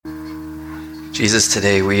Jesus,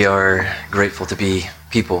 today we are grateful to be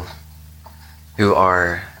people who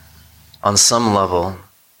are on some level,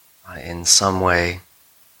 in some way,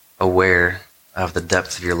 aware of the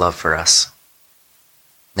depth of your love for us.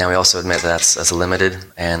 Now we also admit that's limited,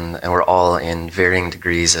 and we're all in varying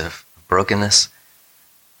degrees of brokenness,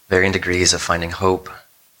 varying degrees of finding hope,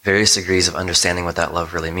 various degrees of understanding what that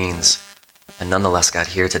love really means. And nonetheless, God,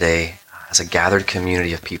 here today, as a gathered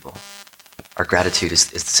community of people, our gratitude is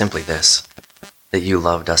simply this: that you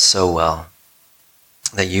loved us so well,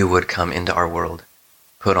 that you would come into our world,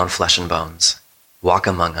 put on flesh and bones, walk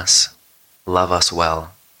among us, love us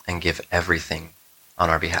well, and give everything on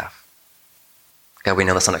our behalf. God, we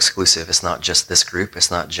know that's not exclusive. It's not just this group.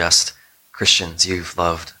 It's not just Christians. You've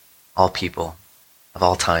loved all people of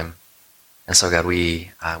all time. And so, God,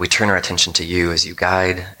 we turn our attention to you as you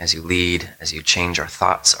guide, as you lead, as you change our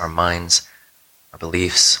thoughts, our minds, our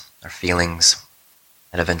beliefs, our feelings,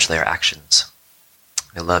 and eventually our actions.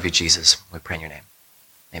 We love you, Jesus. We pray in your name.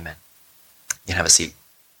 Amen. You can have a seat.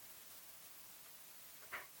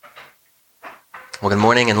 Well, good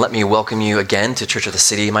morning, and let me welcome you again to Church of the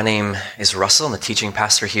City. My name is Russell. I'm the teaching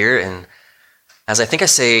pastor here, and as I think I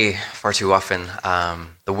say far too often,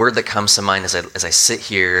 the word that comes to mind as I sit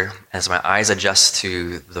here, as my eyes adjust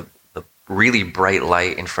to the really bright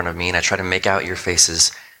light in front of me, and I try to make out your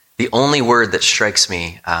faces, the only word that strikes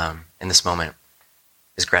me in this moment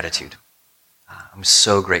is gratitude. I'm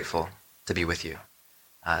so grateful to be with you.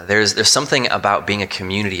 There's something about being a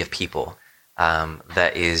community of people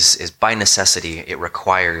that is by necessity, it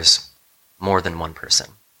requires more than one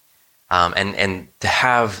person. And to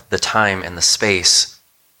have the time and the space,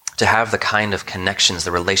 to have the kind of connections,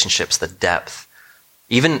 the relationships, the depth,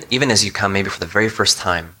 even as you come maybe for the very first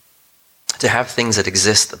time, to have things that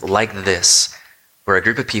exist like this, where a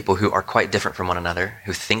group of people who are quite different from one another,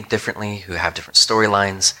 who think differently, who have different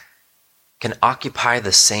storylines, can occupy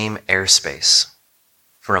the same airspace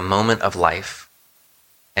for a moment of life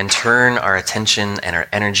and turn our attention and our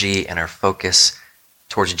energy and our focus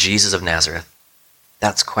towards Jesus of Nazareth.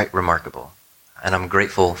 That's quite remarkable. And I'm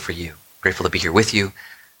grateful for you, grateful to be here with you.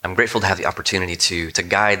 I'm grateful to have the opportunity to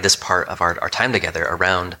guide this part of our time together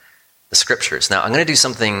around the scriptures. Now, I'm going to do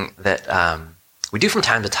something that we do from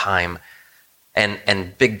time to time,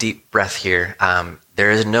 and big, deep breath here. There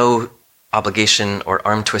is no obligation or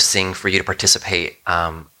arm twisting for you to participate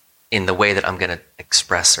in the way that I'm going to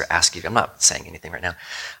express or ask you. I'm not saying anything right now.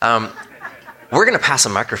 We're going to pass a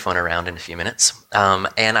microphone around in a few minutes,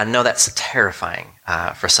 and I know that's terrifying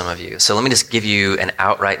for some of you. So let me just give you an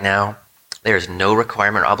out right now. There is no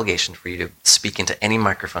requirement or obligation for you to speak into any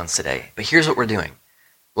microphones today, but here's what we're doing.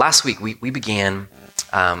 Last week, we began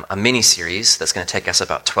a mini-series that's going to take us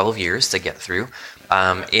about 12 years to get through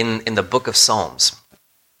in the book of Psalms.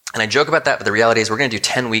 And I joke about that, but the reality is we're going to do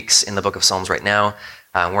 10 weeks in the book of Psalms right now.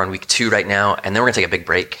 We're on week 2 right now, and then we're going to take a big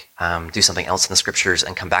break, do something else in the scriptures,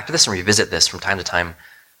 and come back to this and revisit this from time to time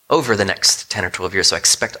over the next 10 or 12 years. So I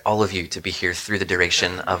expect all of you to be here through the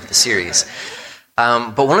duration of the series.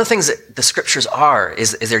 But one of the things that the scriptures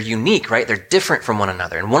is they're unique, right? They're different from one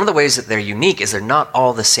another. And one of the ways that they're unique is they're not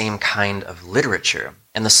all the same kind of literature.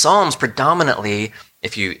 And the Psalms predominantly,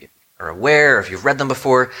 if you are aware, or if you've read them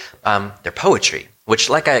before, they're poetry.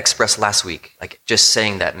 Which, like I expressed last week, like just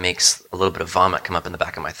saying that makes a little bit of vomit come up in the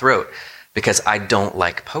back of my throat because I don't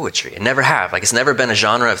like poetry. I never have. Like, it's never been a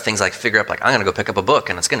genre of things like figure up, like, I'm going to go pick up a book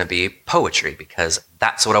and it's going to be poetry because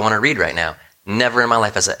that's what I want to read right now. Never in my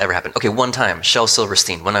life has that ever happened. Okay, one time, Shel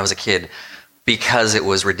Silverstein, when I was a kid, because it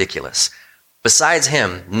was ridiculous. Besides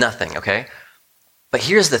him, nothing, okay? But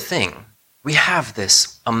here's the thing. We have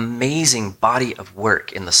this amazing body of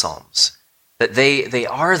work in the Psalms that they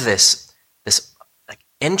are this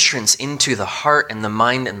entrance into the heart and the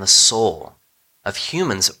mind and the soul of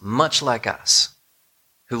humans much like us,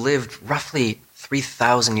 who lived roughly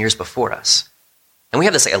 3,000 years before us. And we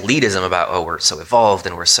have this elitism about, we're so evolved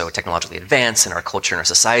and we're so technologically advanced and our culture and our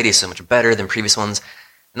society is so much better than previous ones.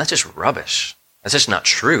 And that's just rubbish. That's just not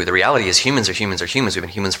true. The reality is humans are humans are humans. We've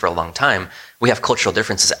been humans for a long time. We have cultural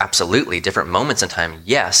differences, absolutely. Different moments in time,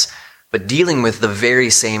 yes. But dealing with the very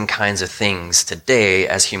same kinds of things today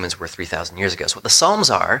as humans were 3,000 years ago. So what the Psalms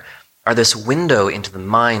are this window into the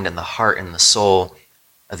mind and the heart and the soul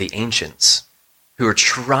of the ancients who are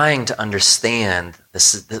trying to understand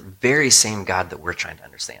the very same God that we're trying to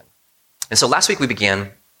understand. And so last week we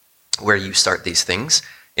began where you start these things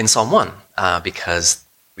in Psalm 1 because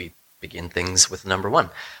we begin things with number 1.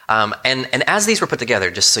 And as these were put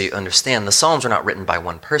together, just so you understand, the Psalms are not written by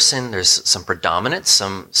one person. There's some predominance.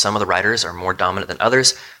 Some of the writers are more dominant than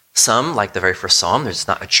others. Some, like the very first Psalm, it's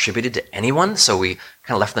not attributed to anyone, so we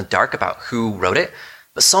kind of left in the dark about who wrote it.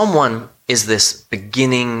 But Psalm 1 is this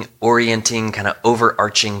beginning, orienting, kind of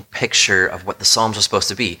overarching picture of what the Psalms are supposed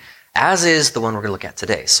to be, as is the one we're going to look at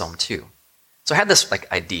today, Psalm 2. So I had this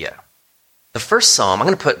idea. The first Psalm, I'm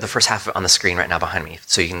going to put the first half on the screen right now behind me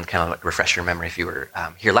so you can kind of refresh your memory if you were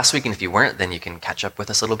here last week, and if you weren't, then you can catch up with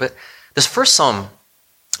us a little bit. This first Psalm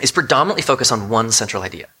is predominantly focused on one central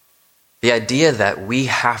idea. The idea that we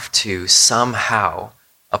have to somehow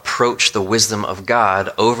approach the wisdom of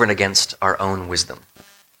God over and against our own wisdom.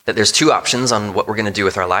 That there's two options on what we're going to do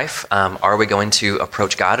with our life. Are we going to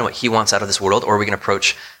approach God and what he wants out of this world, or are we going to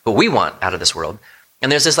approach what we want out of this world?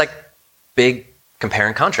 And there's this big compare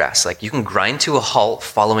and contrast. You can grind to a halt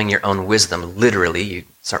following your own wisdom. Literally, you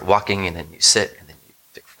start walking and then you sit and then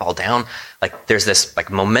you fall down. There's this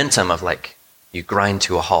momentum of you grind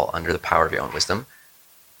to a halt under the power of your own wisdom.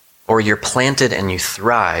 Or you're planted and you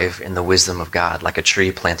thrive in the wisdom of God, like a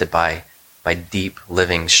tree planted by deep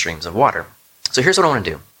living streams of water. So here's what I want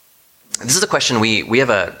to do. This is a question we have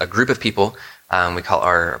a group of people, we call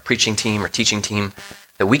our preaching team or teaching team,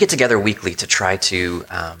 that we get together weekly to try to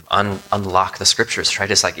unlock the scriptures, try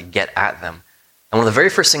to get at them. And one of the very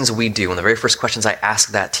first things we do, one of the very first questions I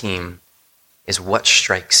ask that team is, what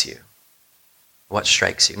strikes you? What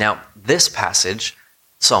strikes you? Now, this passage,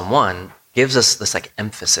 Psalm 1, gives us this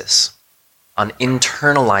emphasis on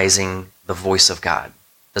internalizing the voice of God.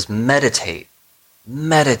 Does meditate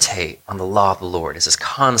on the law of the Lord is this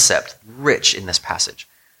concept rich in this passage.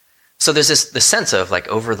 So there's this sense of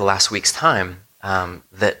over the last week's time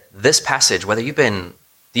that this passage, whether you've been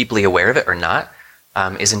deeply aware of it or not,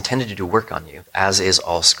 is intended to do work on you, as is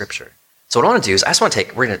all scripture. So what I want to do is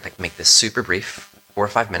we're going to make this super brief, 4 or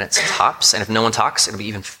 5 minutes tops, and if no one talks, it'll be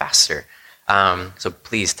even faster. So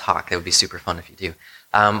please talk. It would be super fun if you do.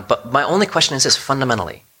 But my only question is this,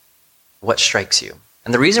 fundamentally, what strikes you?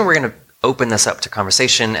 And the reason we're going to open this up to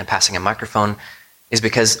conversation and passing a microphone is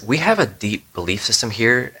because we have a deep belief system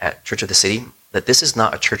here at Church of the City that this is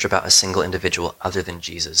not a church about a single individual other than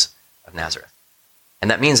Jesus of Nazareth.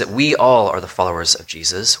 And that means that we all are the followers of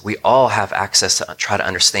Jesus. We all have access to try to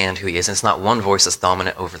understand who he is. And it's not one voice that's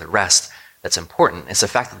dominant over the rest that's important. It's the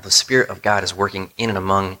fact that the Spirit of God is working in and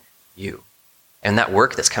among you. And that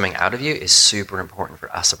work that's coming out of you is super important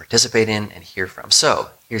for us to participate in and hear from.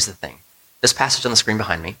 So here's the thing. This passage on the screen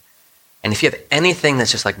behind me, and if you have anything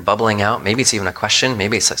that's just bubbling out, maybe it's even a question,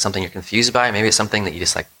 maybe it's something you're confused by, maybe it's something that you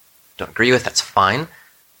just don't agree with, that's fine.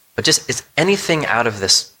 But is anything out of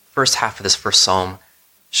this first half of this first Psalm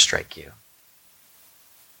strike you?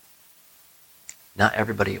 Not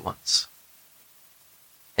everybody at once.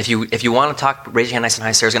 If you want to talk, raise your hand nice and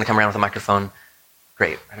high. Sarah's going to come around with a microphone.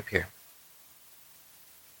 Great, right up here.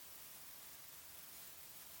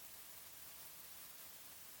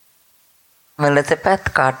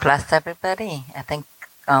 Elizabeth, God bless everybody. I think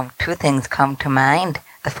two things come to mind.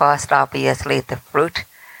 The first, obviously, the fruit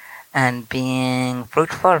and being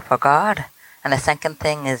fruitful for God. And the second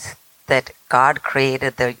thing is that God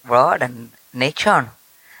created the world and nature.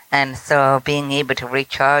 And so being able to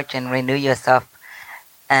recharge and renew yourself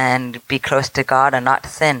and be close to God and not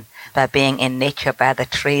sin by being in nature by the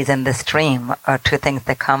trees and the stream are two things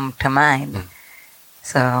that come to mind.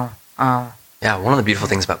 So... Yeah, one of the beautiful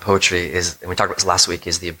things about poetry is, and we talked about this last week,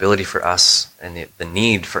 is the ability for us and the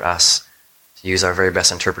need for us to use our very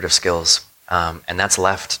best interpretive skills. And that's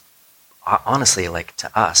left, honestly,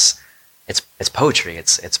 to us. It's poetry,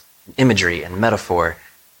 it's imagery and metaphor,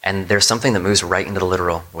 and there's something that moves right into the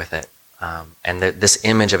literal with it. And this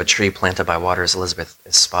image of a tree planted by waters, Elizabeth,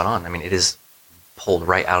 is spot on. I mean, it is pulled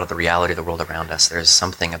right out of the reality of the world around us. There's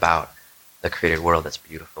something about the created world that's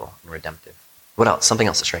beautiful and redemptive. What else? Something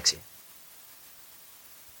else that strikes you?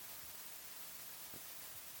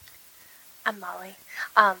 I'm Molly.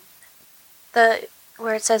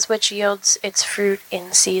 Where it says which yields its fruit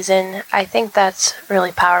in season, I think that's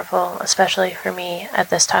really powerful, especially for me at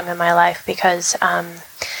this time in my life, because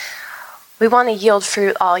we want to yield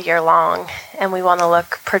fruit all year long, and we want to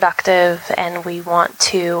look productive, and we want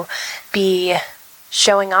to be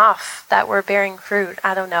showing off that we're bearing fruit.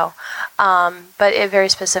 I don't know. But it very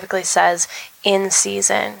specifically says in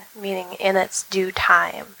season, meaning in its due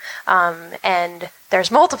time. And there's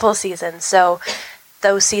multiple seasons. So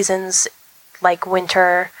those seasons like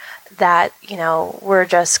winter that, we're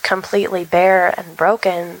just completely bare and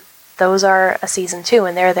broken, those are a season too,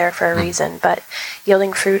 and they're there for a reason. But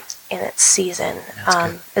yielding fruit in its season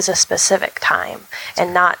is a specific time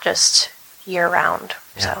and not just year round.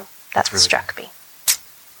 Yeah, so that's what really struck me.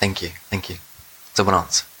 Thank you. Someone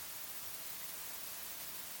else?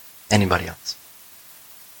 Anybody else?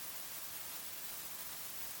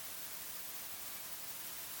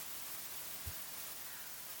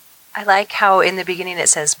 I like how in the beginning it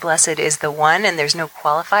says, blessed is the one, and there's no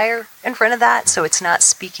qualifier in front of that. So it's not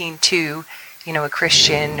speaking to, a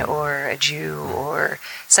Christian or a Jew or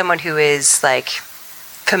someone who is like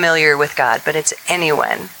familiar with God, but it's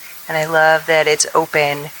anyone. And I love that it's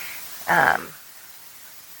open. And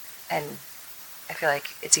I feel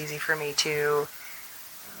like it's easy for me to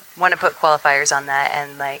want to put qualifiers on that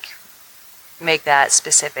and like make that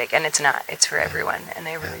specific. And it's not, it's for everyone. And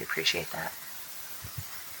I really appreciate that.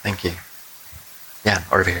 Thank you. Yeah,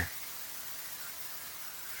 over here.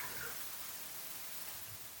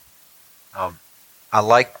 I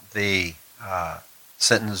like the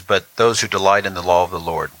sentence, but those who delight in the law of the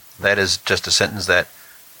Lord. That is just a sentence that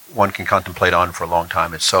one can contemplate on for a long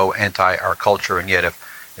time. It's so anti our culture, and yet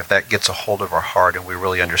if that gets a hold of our heart and we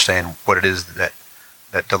really understand what it is that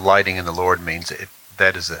delighting in the Lord means,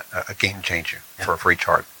 that is a game changer for each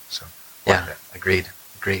heart. So yeah, agreed.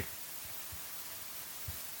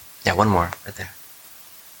 Yeah, one more right there.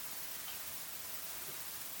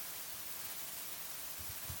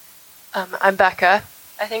 I'm Becca.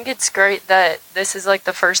 I think it's great that this is like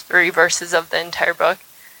the first 3 verses of the entire book,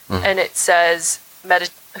 and it says,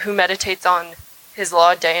 who meditates on his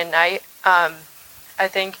law day and night. I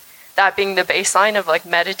think that being the baseline of like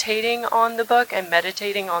meditating on the book and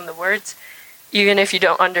meditating on the words, even if you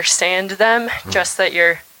don't understand them, just that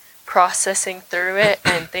you're processing through it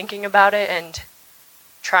and thinking about it and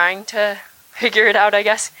trying to figure it out, I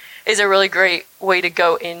guess, is a really great way to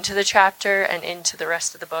go into the chapter and into the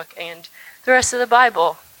rest of the book and the rest of the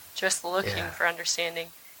Bible, just looking for understanding,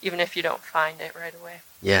 even if you don't find it right away.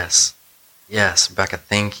 Yes, Becca,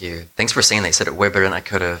 thank you. Thanks for saying that. You said it way better than I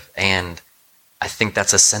could have, and I think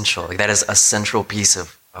that's essential. Like, that is a central piece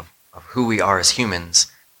of who we are as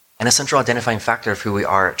humans, and a central identifying factor of who we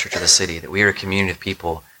are at Church of the City, that we are a community of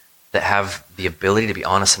people that have the ability to be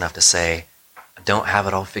honest enough to say, I don't have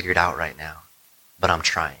it all figured out right now, but I'm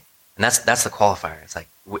trying. And that's the qualifier. It's like,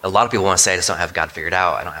 a lot of people want to say, I just don't have God figured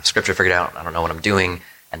out, I don't have Scripture figured out, I don't know what I'm doing,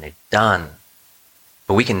 and they're done.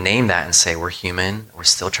 But we can name that and say, we're human, we're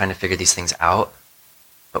still trying to figure these things out,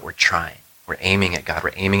 but we're trying. We're aiming at God,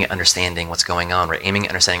 we're aiming at understanding what's going on, we're aiming at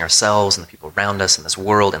understanding ourselves and the people around us in this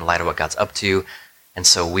world in light of what God's up to. And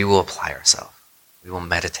so we will apply ourselves. We will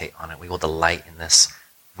meditate on it. We will delight in this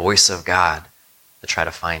voice of God to try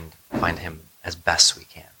to find him as best we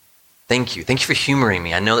can. Thank you. Thank you for humoring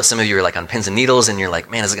me. I know that some of you are like on pins and needles and you're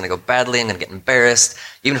like, man, is it going to go badly? I'm going to get embarrassed.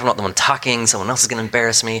 Even if I'm not the one talking, someone else is going to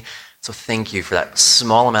embarrass me. So thank you for that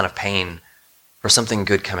small amount of pain for something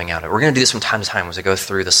good coming out of it. We're going to do this from time to time as we go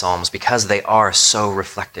through the Psalms because they are so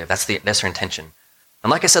reflective. That's their intention.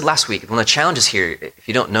 And like I said last week, one of the challenges here, if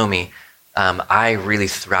you don't know me, I really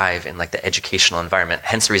thrive in like the educational environment.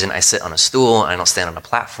 Hence the reason I sit on a stool and I don't stand on a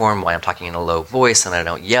platform, why I'm talking in a low voice and I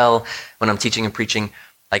don't yell when I'm teaching and preaching.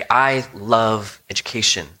 Like, I love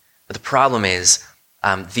education. But the problem is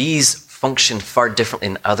these function far differently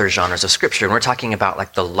in other genres of Scripture. And we're talking about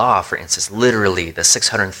like the law, for instance, literally the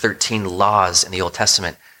 613 laws in the Old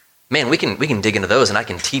Testament. Man, we can dig into those and I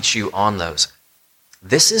can teach you on those.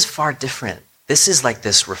 This is far different. This is like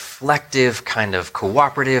this reflective, kind of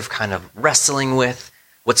cooperative, kind of wrestling with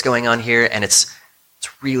what's going on here. And it's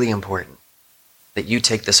really important that you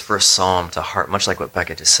take this first psalm to heart, much like what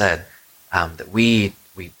Becca just said, that we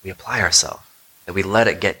apply ourselves, that we let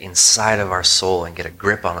it get inside of our soul and get a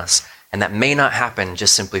grip on us. And that may not happen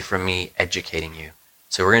just simply from me educating you.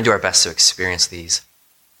 So we're going to do our best to experience these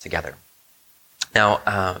together. Now,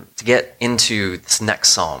 to get into this next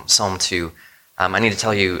psalm, Psalm 2, I need to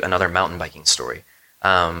tell you another mountain biking story.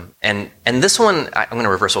 And this one, I'm going to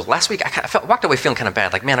reverse roles. Last week, I walked away feeling kind of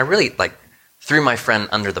bad. Like, man, I really threw my friend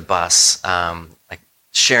under the bus,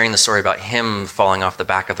 sharing the story about him falling off the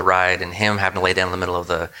back of the ride and him having to lay down in the middle of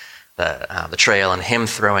the trail and him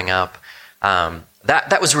throwing up.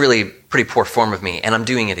 That was really pretty poor form of me, and I'm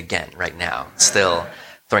doing it again right now, still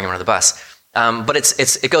throwing him under the bus. But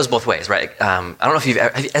it goes both ways, right? I don't know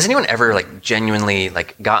if has anyone ever genuinely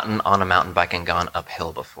gotten on a mountain bike and gone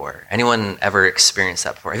uphill before? Anyone ever experienced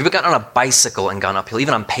that before? Have you gotten on a bicycle and gone uphill,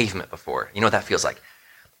 even on pavement before? You know what that feels like?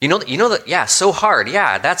 You know that, yeah, so hard.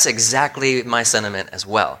 Yeah, that's exactly my sentiment as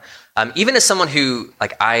well. Even as someone who,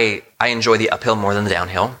 I enjoy the uphill more than the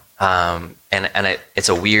downhill. And it's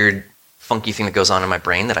a weird, funky thing that goes on in my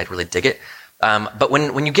brain that I really dig it. But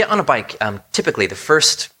when you get on a bike, typically the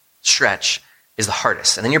first stretch is the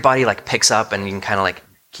hardest, and then your body picks up and you can kind of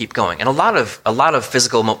keep going. And a lot of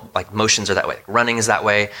physical motions are that way. Running is that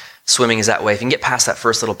way, swimming is that way. If you can get past that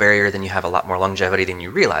first little barrier, then you have a lot more longevity than you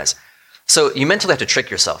realize. So you mentally have to trick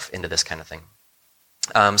yourself into this kind of thing.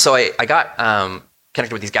 So I got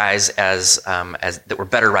connected with these guys as that were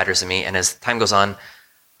better riders than me, and as time goes on,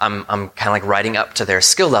 I'm kind of like riding up to their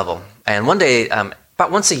skill level. And one day,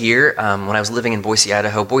 about once a year, when I was living in Boise,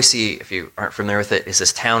 Idaho, Boise, if you aren't familiar with it, is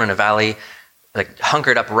this town in a valley, like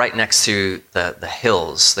hunkered up right next to the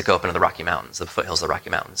hills that go up into the Rocky Mountains, the foothills of the Rocky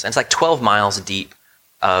Mountains. And it's like 12 miles deep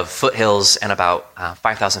of foothills and about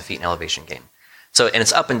 5,000 feet in elevation gain. So, and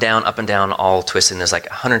it's up and down, all twisted. And there's like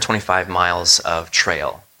 125 miles of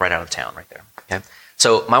trail right out of town, right there. Okay.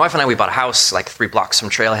 So my wife and I, we bought a house like 3 blocks from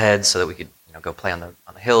trailhead so that we could, go play on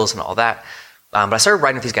the hills and all that. But I started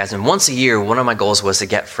riding with these guys, and once a year, one of my goals was to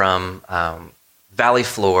get from valley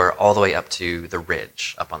floor all the way up to the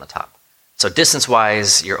ridge up on the top. So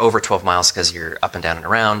distance-wise, you're over 12 miles because you're up and down and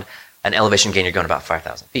around, and elevation gain, you're going about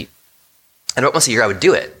 5,000 feet. And about once a year, I would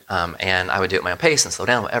do it, and I would do it at my own pace and slow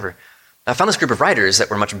down, whatever. I found this group of riders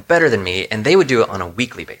that were much better than me, and they would do it on a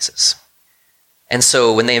weekly basis. And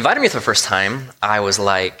so when they invited me for the first time, I was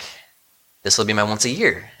like, this will be my once a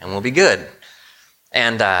year, and we'll be good.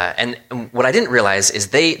 And what I didn't realize is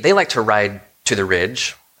they like to ride to the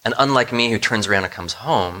ridge, and unlike me who turns around and comes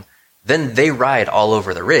home, then they ride all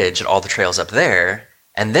over the ridge at all the trails up there,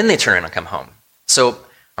 and then they turn around and come home. So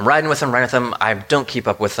I'm riding with them. I don't keep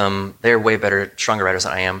up with them. They're way better, stronger riders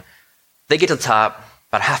than I am. They get to the top.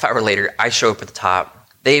 About a half hour later, I show up at the top.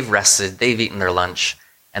 They've rested. They've eaten their lunch,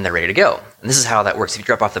 and they're ready to go. And this is how that works. If you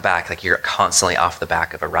drop off the back, like you're constantly off the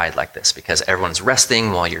back of a ride like this because everyone's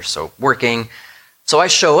resting while you're so working. So I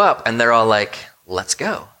show up, and they're all like, let's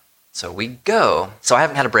go. So we go. So I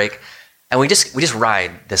haven't had a break. And we just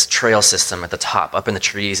ride this trail system at the top, up in the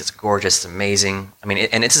trees. It's gorgeous. It's amazing. I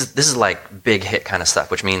mean, this is like big hit kind of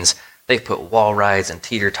stuff, which means they've put wall rides and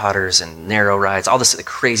teeter-totters and narrow rides, all this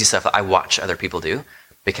crazy stuff that I watch other people do.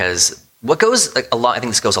 Because what goes I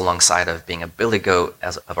think this goes alongside of being a billy goat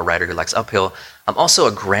of a rider who likes uphill. I'm also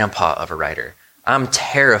a grandpa of a rider. I'm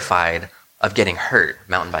terrified of getting hurt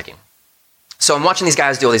mountain biking. So I'm watching these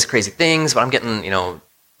guys do all these crazy things, but I'm getting,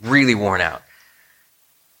 really worn out.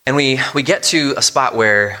 And we get to a spot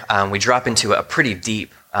where we drop into a pretty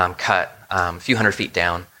deep cut, a few hundred feet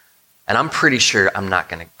down, and I'm pretty sure I'm not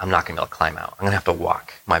gonna be able to climb out. I'm gonna have to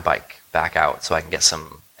walk my bike back out so I can get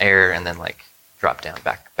some air and then drop down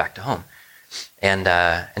back to home. And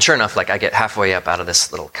sure enough, I get halfway up out of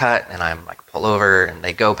this little cut, and I'm pull over, and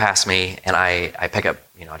they go past me, and I pick up,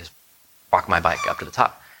 I just walk my bike up to the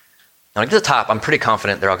top. When I get to the top, I'm pretty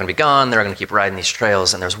confident they're all going to be gone. They're going to keep riding these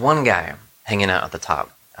trails, and there's one guy hanging out at the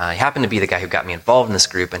top. He happened to be the guy who got me involved in this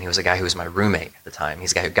group, and he was a guy who was my roommate at the time. He's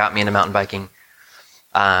the guy who got me into mountain biking,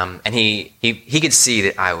 and he could see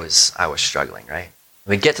that I was struggling. Right?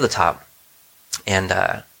 We get to the top,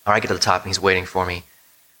 or I get to the top, and he's waiting for me.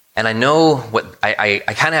 And I know what I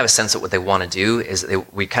kind of have a sense of what they want to do is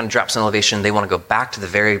we kind of drop some elevation. They want to go back to the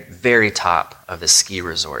very, very top of the ski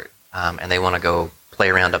resort, and they want to go play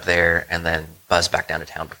around up there and then buzz back down to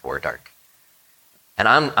town before dark. And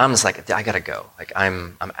I'm just like, I gotta go.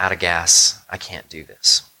 I'm out of gas. I can't do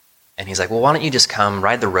this. And he's like, well, why don't you just come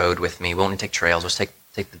ride the road with me? We won't take trails. We'll just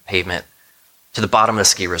take the pavement to the bottom of the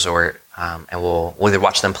ski resort, and we'll either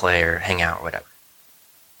watch them play or hang out or whatever.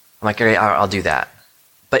 I'm like, all right, I'll do that.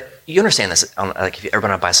 But you understand this, if you've ever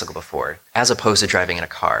been on a bicycle before, as opposed to driving in a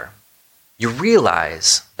car, you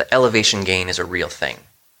realize that elevation gain is a real thing,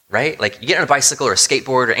 right? You get on a bicycle or a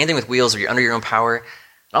skateboard or anything with wheels where you're under your own power,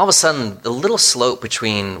 and all of a sudden, the little slope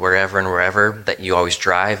between wherever and wherever that you always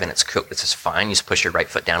drive, and it's just fine, you just push your right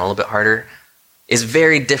foot down a little bit harder, is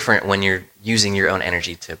very different when you're using your own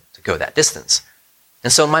energy to go that distance.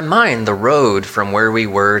 And so in my mind, the road from where we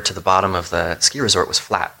were to the bottom of the ski resort was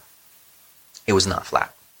flat. It was not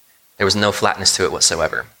flat. There was no flatness to it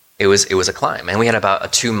whatsoever. It was a climb, and we had about a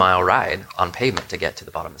 2-mile ride on pavement to get to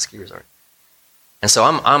the bottom of the ski resort. And so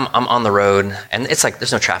I'm on the road, and it's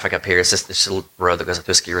there's no traffic up here. It's just this little road that goes up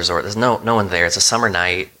to a ski resort. There's no one there. It's a summer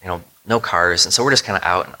night, no cars, and so we're just kind of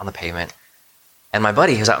out on the pavement. And my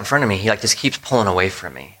buddy who's out in front of me, he just keeps pulling away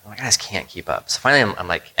from me. I'm like, I just can't keep up. So finally,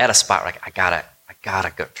 I'm at a spot where I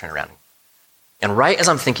gotta go turn around. And right as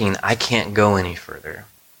I'm thinking I can't go any further,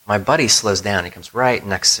 my buddy slows down. He comes right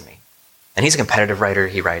next to me. And he's a competitive rider.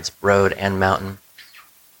 He rides road and mountain.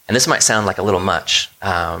 And this might sound like a little much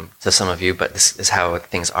to some of you, but this is how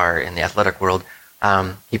things are in the athletic world.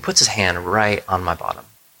 He puts his hand right on my bottom,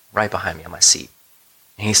 right behind me on my seat.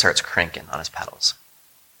 And he starts cranking on his pedals.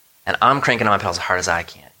 And I'm cranking on my pedals as hard as I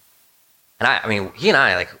can. And I mean, he and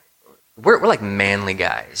I, we're like manly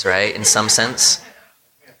guys, right? In some sense.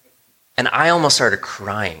 And I almost started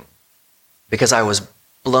crying because I was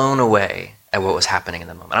blown away at what was happening in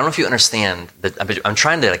the moment. I don't know if you understand that I'm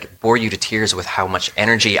trying to bore you to tears with how much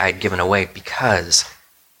energy I'd given away because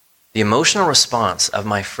the emotional response of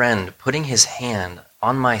my friend putting his hand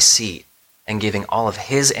on my seat and giving all of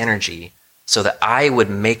his energy so that I would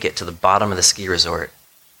make it to the bottom of the ski resort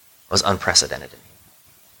was unprecedented in me.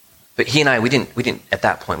 But he and I, we didn't at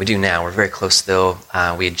that point, we do now, we're very close still.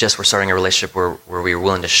 We're starting a relationship where we were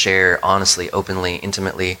willing to share honestly, openly,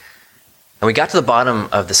 intimately. And we got to the bottom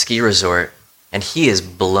of the ski resort, and he is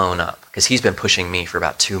blown up because he's been pushing me for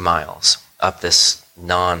about 2 miles up this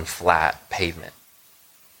non-flat pavement.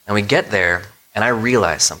 And we get there, and I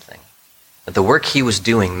realized something, that the work he was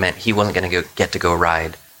doing meant he wasn't going to get to go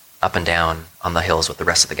ride up and down on the hills with the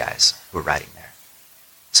rest of the guys who were riding there.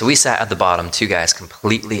 So we sat at the bottom, 2 guys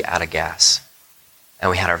completely out of gas, and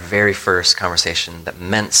we had our very first conversation that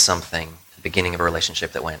meant something, the beginning of a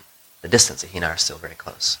relationship that went the distance that he and I are still very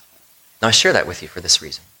close. Now I share that with you for this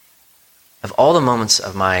reason. Of all the moments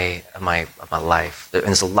of my life, and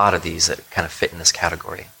there's a lot of these that kind of fit in this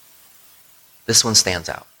category, this one stands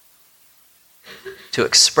out. To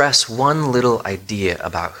express one little idea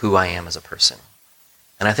about who I am as a person.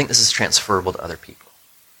 And I think this is transferable to other people.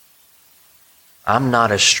 I'm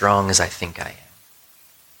not as strong as I think I am.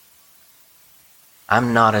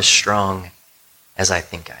 I'm not as strong as I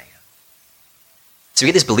think I am. So we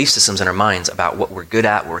get these belief systems in our minds about what we're good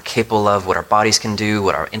at, what we're capable of, what our bodies can do,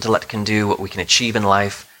 what our intellect can do, what we can achieve in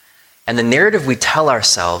life. And the narrative we tell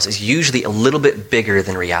ourselves is usually a little bit bigger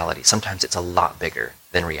than reality. Sometimes it's a lot bigger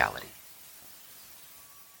than reality.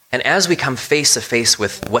 And as we come face to face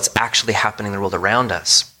with what's actually happening in the world around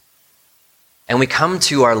us, and we come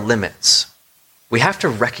to our limits, we have to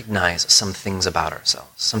recognize some things about ourselves,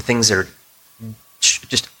 some things that are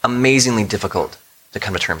just amazingly difficult to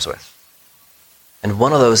come to terms with. And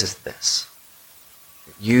one of those is this: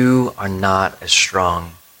 you are not as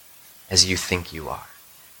strong as you think you are.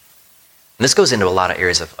 And this goes into a lot of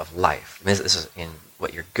areas of life. I mean, this is in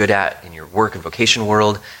what you're good at in your work and vocation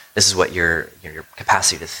world. This is what your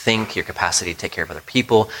capacity to think, your capacity to take care of other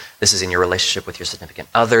people. This is in your relationship with your significant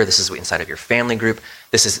other. This is inside of your family group.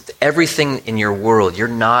 This is everything in your world. You're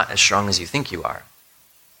not as strong as you think you are.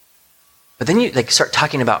 But then you start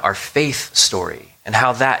talking about our faith story and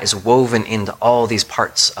how that is woven into all these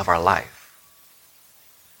parts of our life.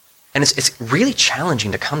 And it's really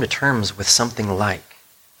challenging to come to terms with something like,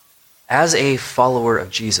 as a follower of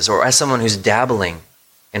Jesus, or as someone who's dabbling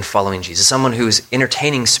in following Jesus, someone who's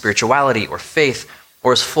entertaining spirituality or faith,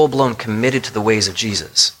 or is full-blown committed to the ways of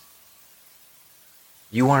Jesus,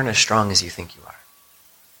 you aren't as strong as you think you are.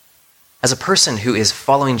 As a person who is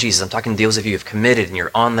following Jesus, I'm talking to those of you who have committed and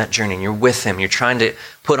you're on that journey and you're with him, you're trying to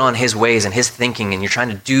put on his ways and his thinking, and you're trying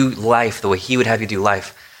to do life the way he would have you do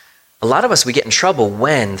life. A lot of us, we get in trouble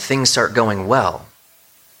when things start going well.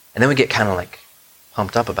 And then we get kind of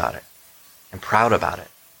pumped up about it and proud about it.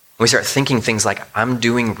 And we start thinking things like, I'm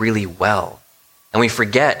doing really well. And we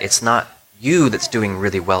forget it's not you that's doing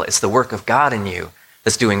really well, it's the work of God in you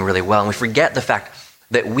that's doing really well. And we forget the fact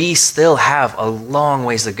that we still have a long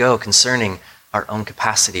ways to go concerning our own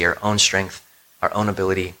capacity, our own strength, our own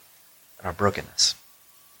ability, and our brokenness.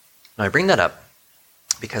 Now I bring that up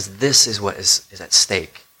because this is what is at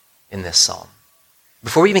stake in this psalm.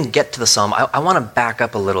 Before we even get to the psalm, I want to back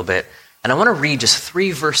up a little bit, and I want to read just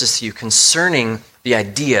 3 verses to you concerning the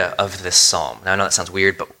idea of this psalm. Now I know that sounds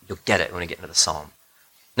weird, but you'll get it when we get into the psalm.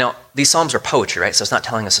 Now, these psalms are poetry, right? So it's not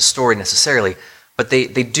telling us a story necessarily, but they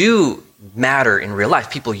do matter in real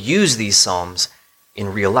life. People use these psalms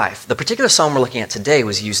in real life. The particular psalm we're looking at today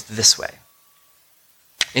was used this way.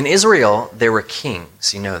 In Israel, there were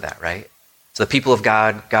kings. You know that, right? So the people of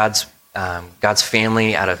God, God's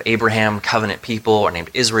family out of Abraham, covenant people, are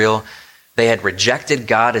named Israel. They had rejected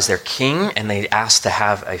God as their king, and they asked to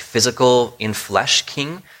have a physical, in-flesh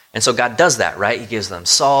king. And so God does that, right? He gives them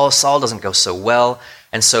Saul. Saul doesn't go so well.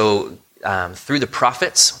 And so through the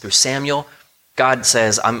prophets, through Samuel, God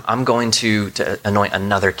says, I'm going to anoint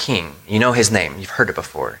another king. You know his name. You've heard it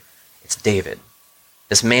before. It's David.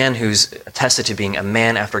 This man who's attested to being a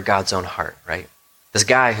man after God's own heart, right? This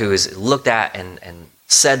guy who is looked at and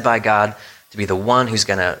said by God to be the one who's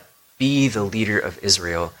going to be the leader of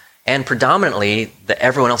Israel, and predominantly that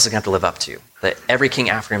everyone else is going to have to live up to. That every king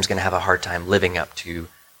after him is going to have a hard time living up to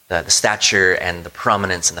the stature and the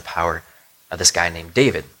prominence and the power of this guy named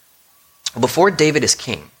David. Before David is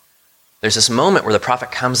king, there's this moment where the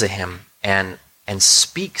prophet comes to him and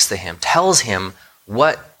speaks to him, tells him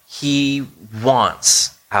what he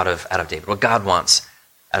wants out of David, what God wants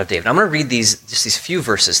out of David. I'm going to read these few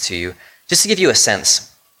verses to you, just to give you a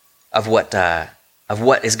sense of what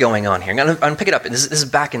is going on here. I'm going to pick it up. This is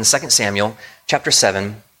back in 2 Samuel chapter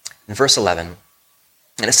 7, in verse 11.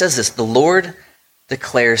 And it says this: the Lord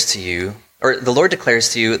declares to you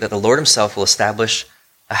that the Lord himself will establish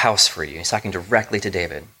a house for you. He's talking directly to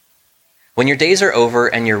David. When your days are over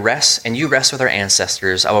and you rest with our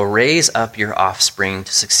ancestors, I will raise up your offspring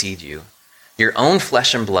to succeed you, your own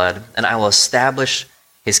flesh and blood, and I will establish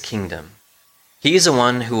his kingdom. He is the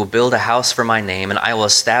one who will build a house for my name, and I will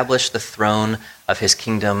establish the throne of his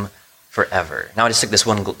kingdom forever. Now I just took this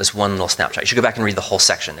one little snapshot. You should go back and read the whole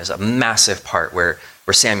section. There's a massive part where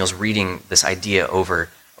Samuel's reading this idea over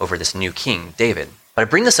this new king, David. But I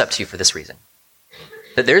bring this up to you for this reason,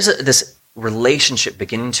 that there's this relationship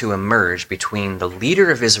beginning to emerge between the leader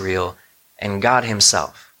of Israel and God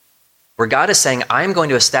himself, where God is saying, I'm going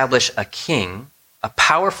to establish a king, a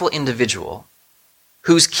powerful individual,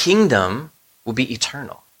 whose kingdom will be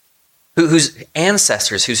eternal, whose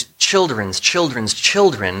ancestors, whose children's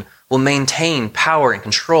children will maintain power and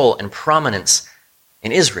control and prominence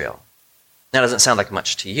in Israel. That doesn't sound like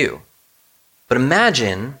much to you, but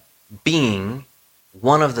imagine being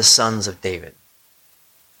one of the sons of David,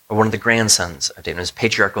 or one of the grandsons of David. His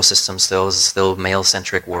patriarchal system is still a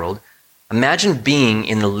male-centric world. Imagine being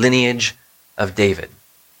in the lineage of David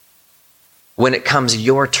when it comes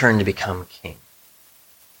your turn to become king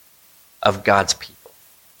of God's people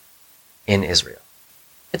in Israel.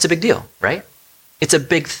 It's a big deal, right? It's a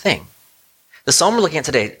big thing. The psalm we're looking at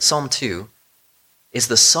today, Psalm 2, is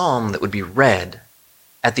the psalm that would be read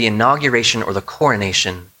at the inauguration or the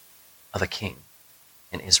coronation of a king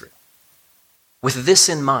in Israel. With this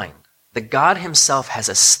in mind, that God himself has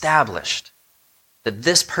established that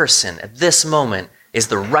this person at this moment is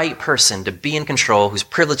the right person to be in control, who's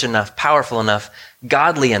privileged enough, powerful enough,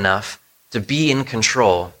 godly enough to be in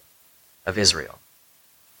control of Israel.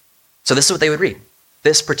 So this is what they would read,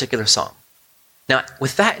 this particular psalm. Now,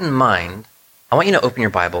 with that in mind, I want you to open your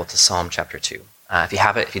Bible to Psalm chapter 2. If you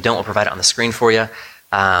have it, if you don't, we'll provide it on the screen for you.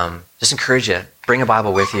 Just encourage you, bring a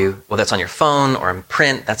Bible with you, whether it's on your phone or in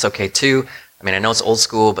print, that's okay too. I mean, I know it's old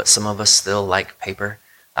school, but some of us still like paper.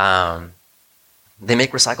 They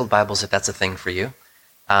make recycled Bibles if that's a thing for you.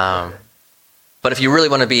 But if you really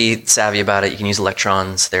want to be savvy about it, you can use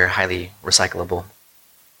electrons. They're highly recyclable.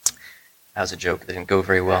 That was a joke. That didn't go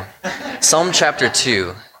very well. Psalm chapter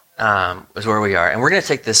 2 is where we are. And we're going to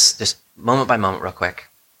take this just moment by moment real quick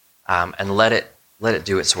and let it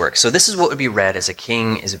do its work. So this is what would be read as a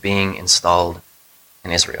king is being installed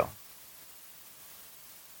in Israel.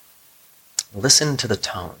 Listen to the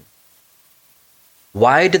tone.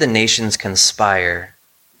 Why do the nations conspire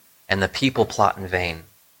and the people plot in vain?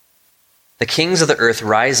 The kings of the earth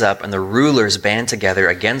rise up and the rulers band together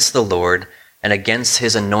against the Lord and against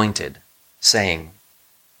his anointed, saying,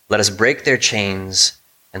 let us break their chains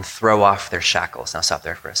and throw off their shackles. Now stop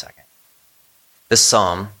there for a second. This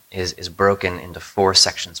psalm is broken into 4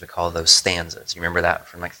 sections. We call those stanzas. You remember that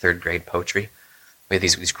from like 3rd grade poetry? We have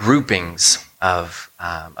these groupings of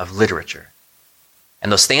literature.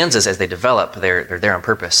 And those stanzas, as they develop, they're there on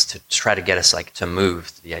purpose to try to get us like to move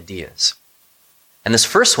to the ideas. And this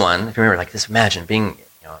first one, if you remember, like this, imagine being,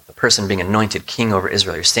 the person being anointed king over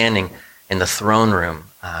Israel. You're standing in the throne room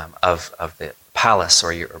of the palace,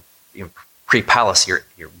 or you're pre-palace. You're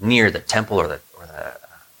near the temple or the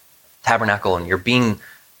tabernacle, and you're being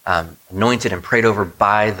anointed and prayed over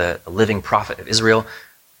by the living prophet of Israel.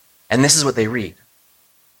 And this is what they read.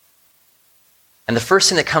 And the first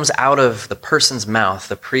thing that comes out of the person's mouth,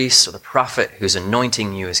 the priest or the prophet who's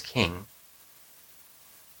anointing you as king,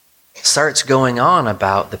 starts going on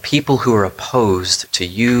about the people who are opposed to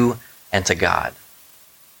you and to God.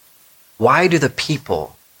 Why do the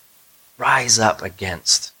people rise up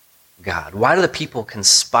against God? Why do the people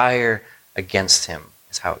conspire against him,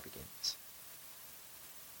 is how it begins.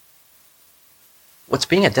 What's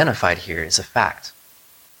being identified here is a fact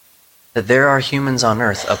that there are humans on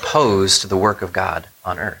earth opposed to the work of God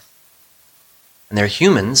on earth. And there are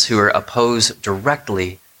humans who are opposed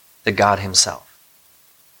directly to God himself.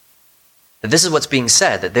 That this is what's being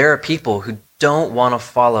said, that there are people who don't want to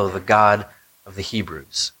follow the God of the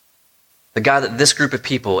Hebrews. The God that this group of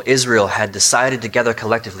people, Israel, had decided together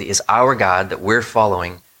collectively is our God that we're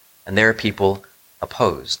following, and there are people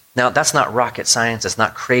opposed. Now, that's not rocket science. It's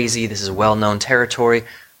not crazy. This is well-known territory.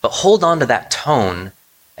 But hold on to that tone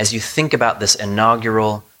as you think about this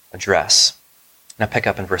inaugural address. Now pick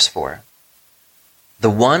up in verse 4. The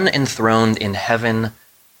one enthroned in heaven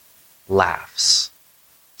laughs.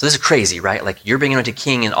 So this is crazy, right? Like you're being anointed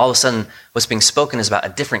king, and all of a sudden what's being spoken is about a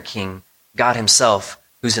different king, God himself,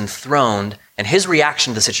 who's enthroned, and his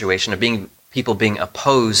reaction to the situation of people being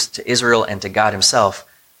opposed to Israel and to God himself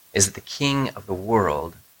is that the king of the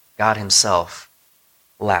world, God himself,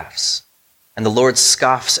 laughs. And the Lord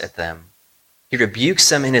scoffs at them. He rebukes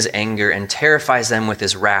them in his anger and terrifies them with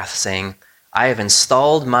his wrath, saying, I have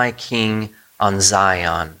installed my king on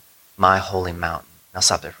Zion, my holy mountain. Now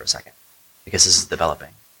stop there for a second. because this is developing.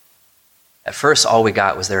 At first, all we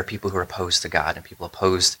got was there are people who are opposed to God and people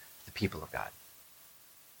opposed to the people of God.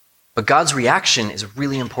 But God's reaction is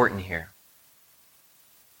really important here.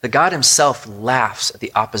 That God himself laughs at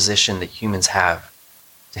the opposition that humans have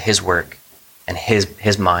to his work and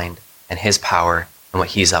his mind and his power and what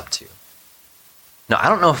he's up to. Now, I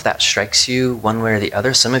don't know if that strikes you one way or the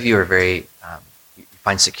other. Some of you are you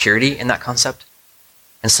find security in that concept.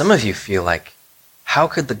 And some of you feel like, how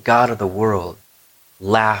could the God of the world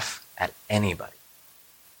laugh at anybody?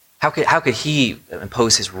 How could he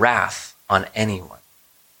impose his wrath on anyone?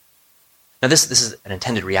 Now, this is an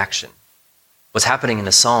intended reaction. What's happening in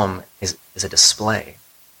the psalm is a display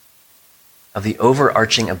of the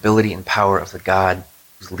overarching ability and power of the God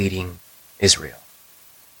who's leading Israel.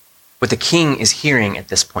 What the king is hearing at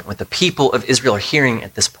this point, what the people of Israel are hearing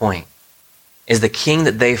at this point, is the king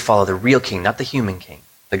that they follow, the real king, not the human king,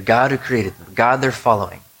 the God who created them, the God they're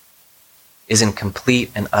following, is in complete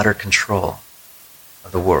and utter control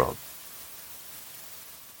of the world.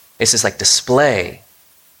 It's this display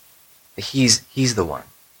that he's the one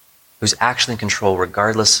who's actually in control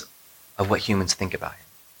regardless of what humans think about him.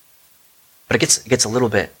 But it gets a little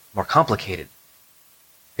bit more complicated,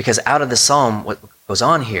 because out of the psalm, what goes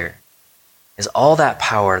on here is all that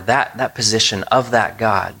power, that position of that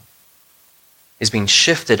God is being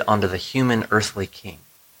shifted onto the human earthly king.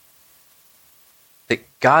 That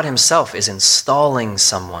God himself is installing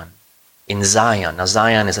someone in Zion. Now,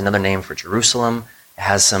 Zion is another name for Jerusalem. It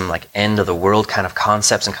has some end of the world kind of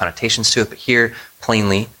concepts and connotations to it, but here,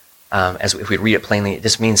 plainly, if we read it plainly, it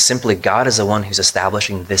just means simply God is the one who's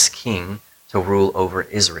establishing this king to rule over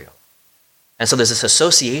Israel. And so there's this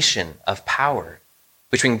association of power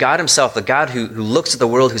between God himself, the God who looks at the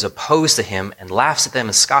world, who's opposed to him and laughs at them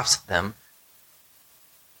and scoffs at them.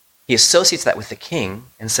 He associates that with the king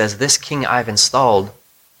and says, this king I've installed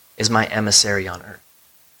is my emissary on earth.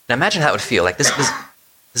 Now imagine how it would feel. This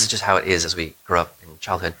is just how it is as we grow up in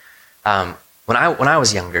childhood. When I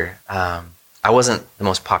was younger, I wasn't the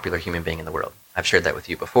most popular human being in the world. I've shared that with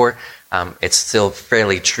you before. It's still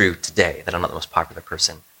fairly true today that I'm not the most popular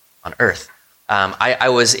person on earth. I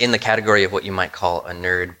was in the category of what you might call a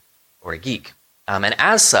nerd or a geek. And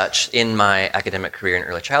as such, in my academic career in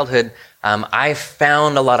early childhood, I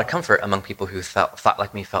found a lot of comfort among people who thought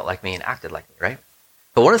like me, felt like me, and acted like me, right?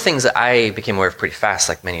 But one of the things that I became aware of pretty fast,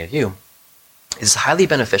 like many of you, is it's highly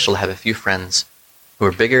beneficial to have a few friends who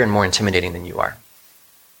are bigger and more intimidating than you are.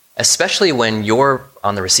 Especially when you're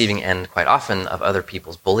on the receiving end quite often of other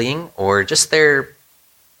people's bullying or just their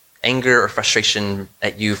anger or frustration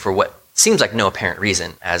at you for what seems like no apparent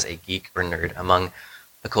reason as a geek or nerd among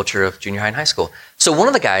the culture of junior high and high school. So one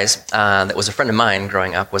of the guys that was a friend of mine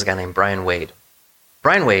growing up was a guy named Brian Wade.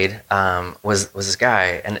 Brian Wade was this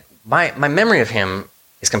guy, and my memory of him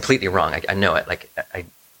is completely wrong. I know it. I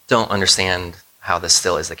don't understand how this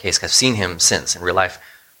still is the case, because I've seen him since in real life.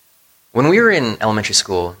 When we were in elementary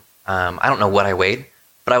school, I don't know what I weighed,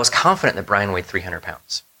 but I was confident that Brian weighed 300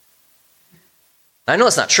 pounds. Now, I know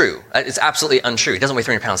it's not true. It's absolutely untrue. He doesn't weigh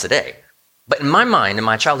 300 pounds a day. But in my mind, in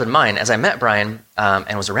my childhood mind, as I met Brian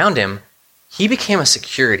and was around him, he became a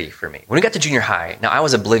security for me. When we got to junior high, now I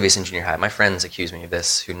was oblivious in junior high. My friends accuse me of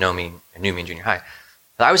this who knew me in junior high.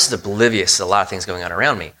 But I was just oblivious to a lot of things going on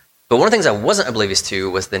around me. But one of the things I wasn't oblivious to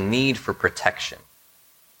was the need for protection.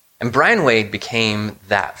 And Brian Wade became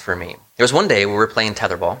that for me. There was one day where we were playing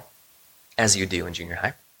tetherball, as you do in junior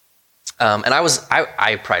high. And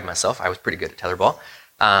I pride myself. I was pretty good at tetherball.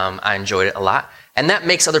 I enjoyed it a lot. And that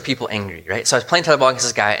makes other people angry, right? So I was playing tetherball against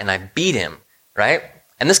this guy, and I beat him, right?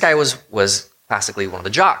 And this guy was classically one of the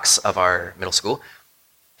jocks of our middle school.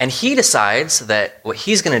 And he decides that what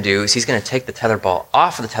he's going to do is he's going to take the tetherball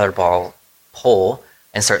off of the tetherball pole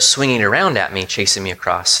and start swinging it around at me, chasing me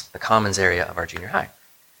across the commons area of our junior high.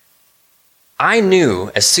 I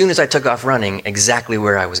knew as soon as I took off running exactly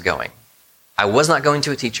where I was going. I was not going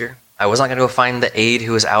to a teacher. I was not going to go find the aide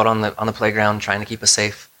who was out on the playground trying to keep us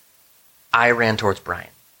safe. I ran towards Brian.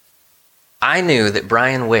 I knew that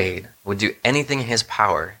Brian Wade would do anything in his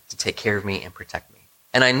power to take care of me and protect me.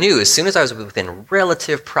 And I knew as soon as I was within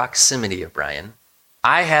relative proximity of Brian,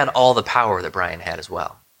 I had all the power that Brian had as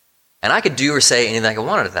well. And I could do or say anything I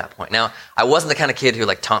wanted at that point. Now, I wasn't the kind of kid who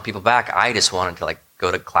taunt people back. I just wanted to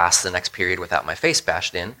go to class the next period without my face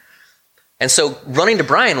bashed in. And so running to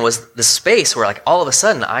Brian was the space where all of a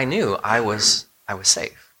sudden I knew I was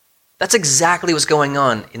safe. That's exactly what's going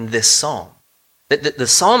on in this psalm. The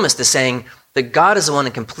psalmist is saying that God is the one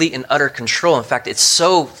in complete and utter control. In fact,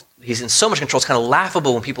 he's in so much control, it's kind of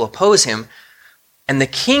laughable when people oppose him. And the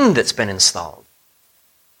king that's been installed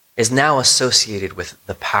is now associated with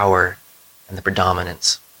the power and the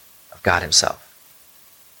predominance of of God himself.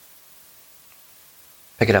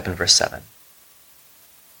 Pick it up in verse 7.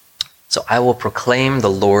 So I will proclaim the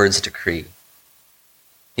Lord's decree.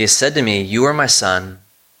 He has said to me, you are my son.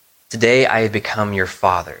 Today I have become your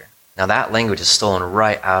father. Now that language is stolen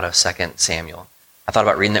right out of 2 Samuel. I thought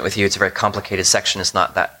about reading that with you. It's a very complicated section. It's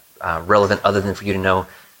not that relevant other than for you to know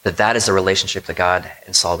that that is the relationship that God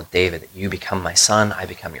installed with David. That you become my son, I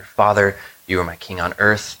become your father. You are my king on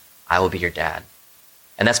earth. I will be your dad.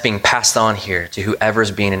 And that's being passed on here to whoever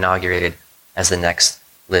is being inaugurated as the next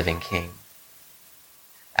living king.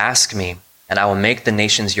 Ask me, and I will make the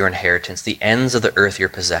nations your inheritance, the ends of the earth your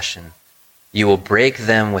possession. You will break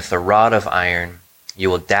them with the rod of iron. You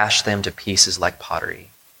will dash them to pieces like pottery.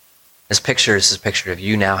 This picture is a picture of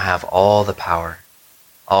you now have all the power,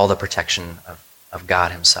 all the protection of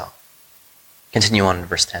God himself. Continue on in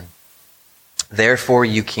verse 10. Therefore,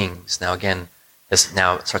 you kings. Now again, this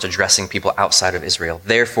now starts addressing people outside of Israel.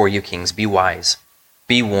 Therefore, you kings, be wise.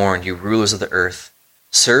 Be warned, you rulers of the earth.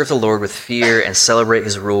 Serve the Lord with fear and celebrate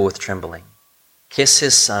his rule with trembling. Kiss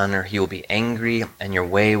his son, or he will be angry, and your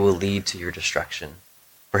way will lead to your destruction.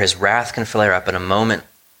 For his wrath can flare up in a moment.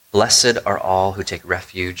 Blessed are all who take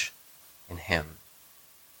refuge in him.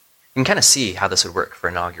 You can kind of see how this would work for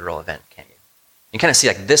an inaugural event, can't you? You can kind of see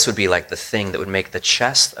like this would be like the thing that would make the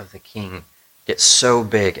chest of the king get so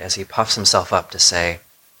big as he puffs himself up to say,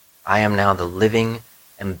 I am now the living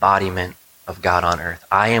embodiment of God on earth.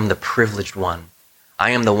 I am the privileged one.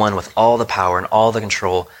 I am the one with all the power and all the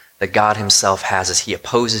control that God himself has as he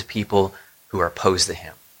opposes people who are opposed to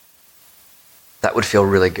him. That would feel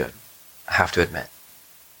really good, I have to admit.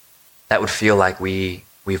 That would feel like we've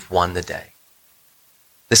won the day.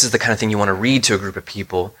 This is the kind of thing you want to read to a group of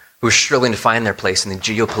people who are struggling to find their place in the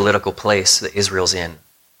geopolitical place that Israel's in,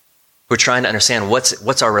 who are trying to understand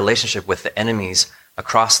what's our relationship with the enemies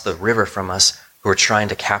across the river from us who are trying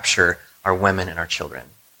to capture our women and our children.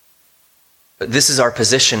 But this is our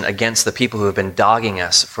position against the people who have been dogging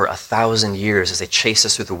us for 1,000 years as they chase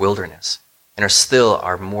us through the wilderness and are still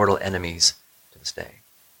our mortal enemies to this day.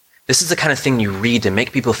 This is the kind of thing you read to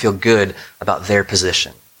make people feel good about their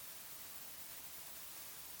position.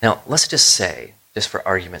 Now, let's just say, just for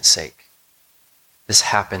argument's sake, this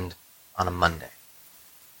happened on a Monday,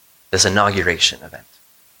 this inauguration event.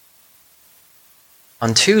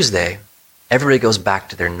 On Tuesday, everybody goes back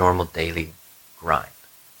to their normal daily grind.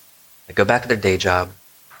 They go back to their day job.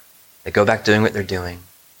 They go back doing what they're doing.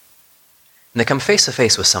 And they come face to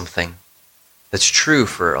face with something that's true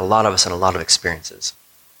for a lot of us and a lot of experiences.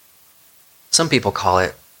 Some people call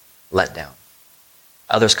it letdown.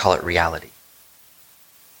 Others call it reality.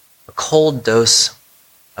 A cold dose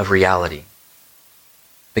of reality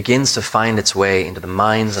begins to find its way into the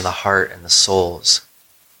minds and the heart and the souls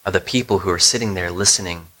of the people who are sitting there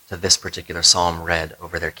listening to this particular psalm read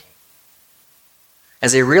over their king.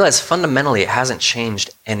 As they realize fundamentally it hasn't changed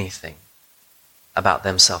anything about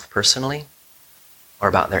themselves personally or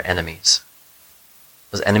about their enemies.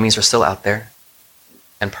 Those enemies are still out there.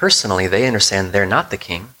 And personally, they understand they're not the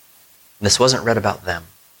king. And this wasn't read about them.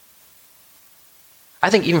 I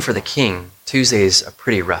think even for the king, Tuesday's a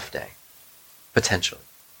pretty rough day, potentially.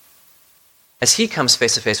 As he comes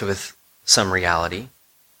face to face with some reality,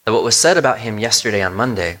 that what was said about him yesterday on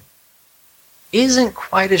Monday isn't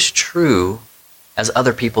quite as true as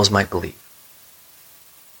other people's might believe.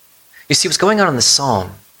 You see, what's going on in this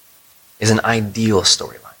psalm is an ideal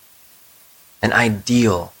storyline, an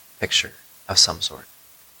ideal picture of some sort.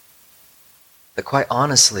 That quite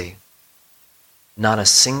honestly, not a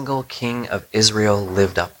single king of Israel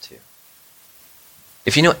lived up to.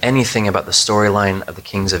 If you know anything about the storyline of the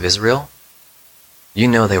kings of Israel, you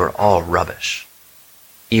know they were all rubbish,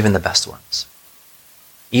 even the best ones.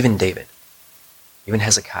 Even David, even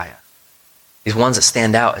Hezekiah. These ones that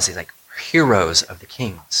stand out as these like heroes of the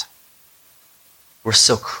kings were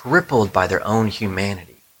so crippled by their own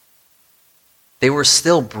humanity. They were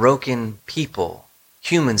still broken people,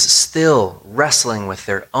 humans still wrestling with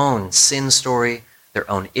their own sin story, their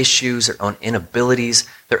own issues, their own inabilities,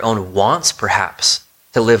 their own wants perhaps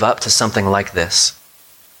to live up to something like this.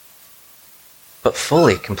 But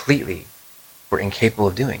fully, completely, were incapable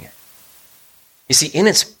of doing it. You see, in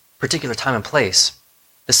its particular time and place,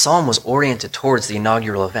 the psalm was oriented towards the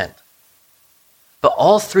inaugural event. But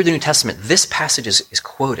all through the New Testament, this passage is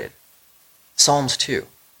quoted. Psalms 2.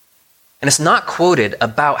 And it's not quoted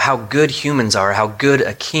about how good humans are, how good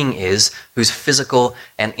a king is, who's physical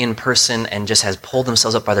and in person and just has pulled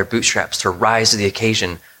themselves up by their bootstraps to rise to the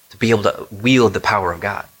occasion to be able to wield the power of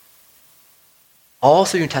God. All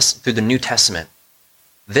through the New Testament,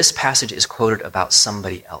 this passage is quoted about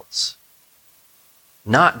somebody else.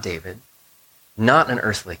 Not David, not an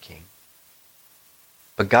earthly king,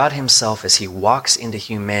 but God himself as he walks into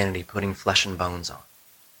humanity, putting flesh and bones on.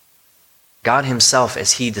 God himself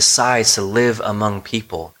as he decides to live among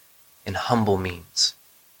people in humble means,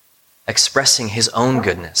 expressing his own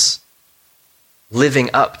goodness, living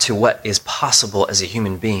up to what is possible as a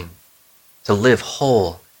human being, to live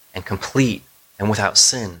whole and complete and without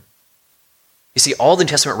sin. You see, all the New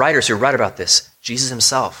Testament writers who write about this, Jesus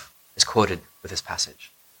himself is quoted with this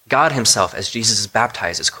passage. God himself, as Jesus is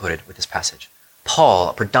baptized, is quoted with this passage. Paul,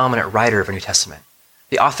 a predominant writer of the New Testament,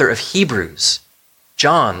 the author of Hebrews,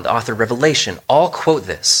 John, the author of Revelation, all quote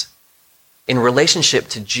this in relationship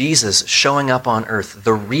to Jesus showing up on earth,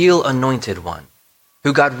 the real anointed one,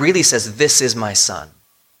 who God really says, this is my son.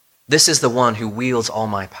 This is the one who wields all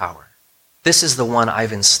my power. This is the one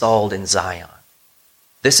I've installed in Zion.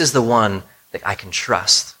 This is the one that I can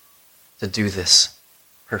trust to do this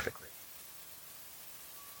perfectly.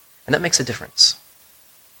 And that makes a difference.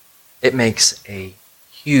 It makes a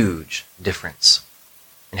huge difference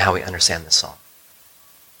in how we understand this psalm.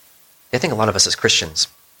 I think a lot of us as Christians,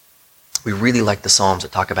 we really like the Psalms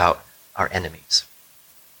that talk about our enemies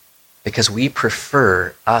because we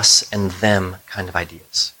prefer us and them kind of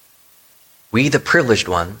ideas. We the privileged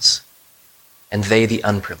ones and they the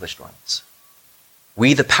unprivileged ones.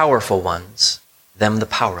 We the powerful ones, them the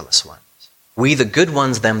powerless ones. We the good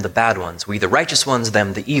ones, them the bad ones. We the righteous ones,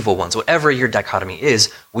 them the evil ones. Whatever your dichotomy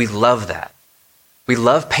is, we love that. We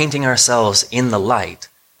love painting ourselves in the light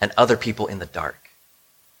and other people in the dark.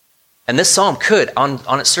 And this psalm could,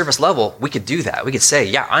 on its surface level, we could do that. We could say,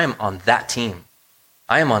 yeah, I am on that team.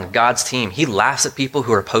 I am on God's team. He laughs at people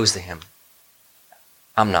who are opposed to him.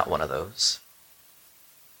 I'm not one of those.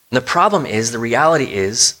 And the problem is, the reality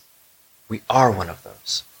is, we are one of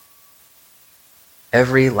those.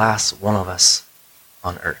 Every last one of us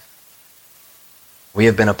on earth. We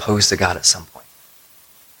have been opposed to God at some point.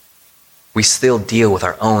 We still deal with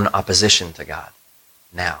our own opposition to God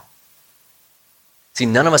now. See,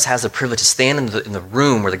 none of us has the privilege to stand in the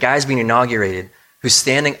room where the guy's being inaugurated, who's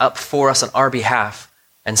standing up for us on our behalf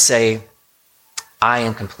and say, I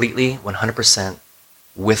am completely, 100%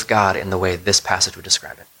 with God in the way this passage would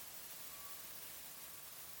describe it.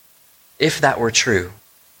 If that were true,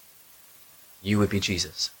 you would be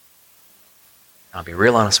Jesus. I'll be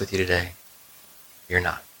real honest with you today. You're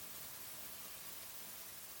not.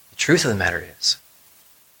 The truth of the matter is,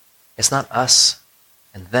 it's not us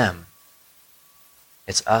and them.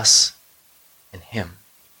 It's us and him.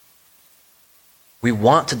 We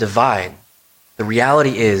want to divide. The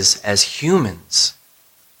reality is, as humans,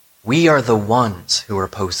 we are the ones who are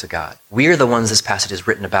opposed to God. We are the ones this passage is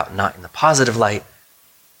written about, not in the positive light,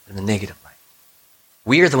 but in the negative light.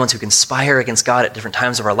 We are the ones who conspire against God at different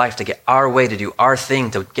times of our life to get our way, to do our thing,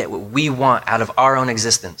 to get what we want out of our own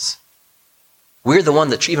existence. We're the one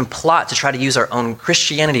that even plot to try to use our own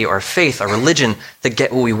Christianity or faith or religion to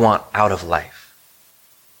get what we want out of life.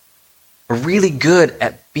 We're really good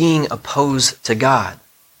at being opposed to God.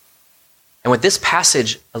 And what this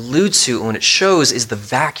passage alludes to and what it shows is the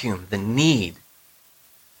vacuum, the need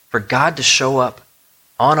for God to show up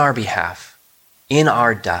on our behalf, in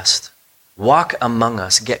our dust, walk among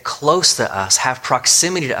us, get close to us, have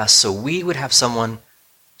proximity to us so we would have someone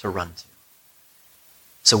to run to.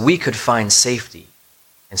 So we could find safety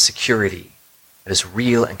and security that is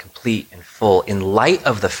real and complete and full in light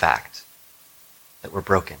of the fact that we're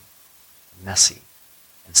broken, messy,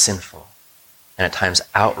 and sinful, and at times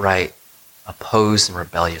outright opposed and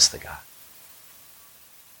rebellious to God.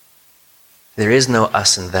 There is no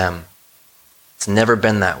us and them. It's never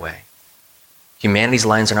been that way. Humanity's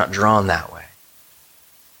lines are not drawn that way.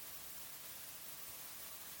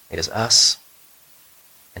 It is us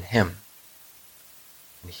and him.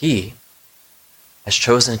 And he has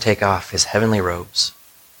chosen to take off his heavenly robes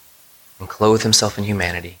and clothe himself in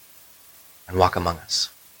humanity and walk among us.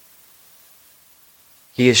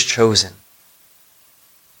 He has chosen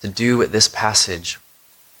to do what this passage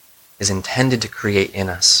is intended to create in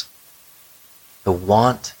us. The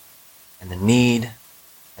want and the need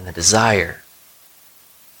and the desire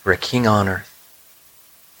for a king on earth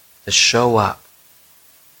to show up,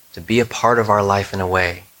 to be a part of our life in a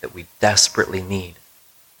way that we desperately need,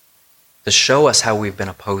 to show us how we've been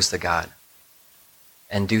opposed to God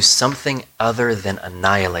and do something other than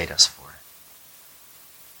annihilate us for it.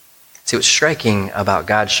 See, what's striking about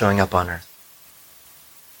God showing up on earth,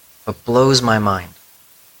 what blows my mind,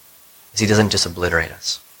 is he doesn't just obliterate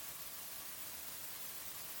us.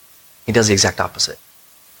 He does the exact opposite.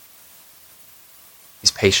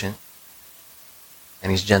 He's patient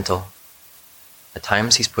and he's gentle. At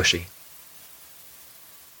times he's pushy.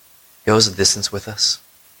 He goes the distance with us.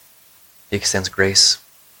 He extends grace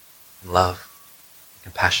and love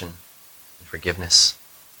compassion, and forgiveness,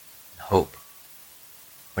 and hope,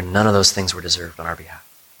 when none of those things were deserved on our behalf.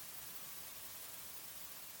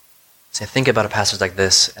 See, I think about a passage like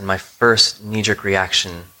this, and my first knee-jerk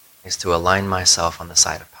reaction is to align myself on the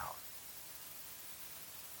side of power.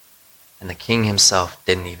 And the king himself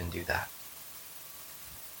didn't even do that.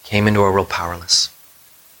 He came into our world powerless,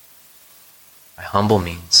 by humble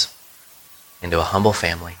means, into a humble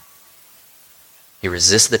family. He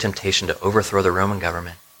resisted the temptation to overthrow the Roman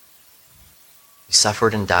government. He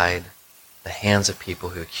suffered and died at the hands of people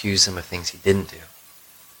who accused him of things he didn't do.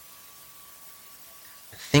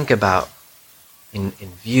 Think about, in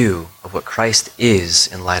view of what Christ is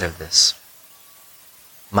in light of this,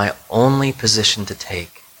 my only position to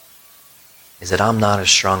take is that I'm not as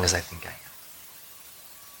strong as I think I am.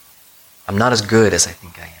 I'm not as good as I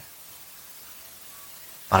think I am.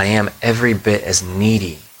 But I am every bit as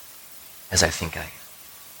needy as I think I am.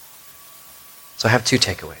 So I have two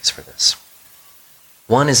takeaways for this.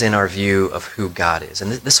 One is in our view of who God is. And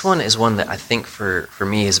this one is one that I think for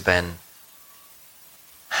me has been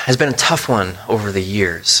a tough one over the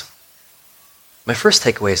years. My first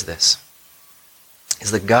takeaway is this,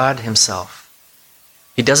 is that God himself,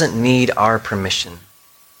 he doesn't need our permission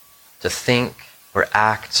to think or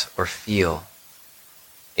act or feel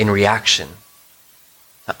in reaction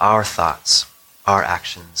to our thoughts, our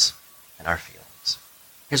actions, and our feelings.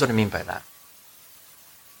 Here's what I mean by that.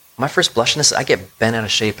 My first blush in this, I get bent out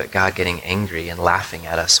of shape at God getting angry and laughing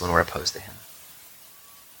at us when we're opposed to him.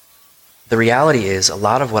 The reality is, a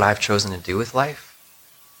lot of what I've chosen to do with life,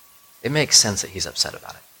 it makes sense that he's upset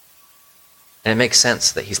about it. And it makes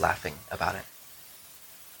sense that he's laughing about it.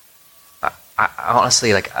 I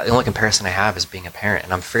honestly, the only comparison I have is being a parent,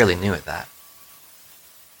 and I'm fairly new at that.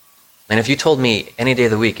 And if you told me any day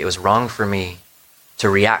of the week it was wrong for me to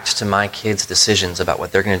react to my kids' decisions about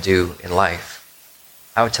what they're going to do in life,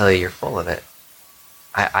 I would tell you you're full of it.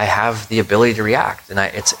 I have the ability to react, and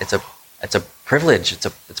it's a privilege.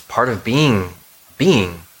 It's part of being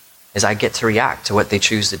is I get to react to what they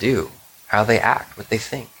choose to do, how they act, what they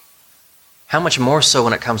think. How much more so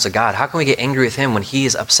when it comes to God? How can we get angry with him when he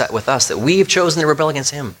is upset with us that we've chosen to rebel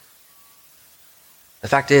against him? The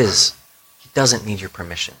fact is, he doesn't need your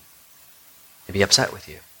permission to be upset with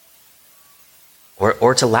you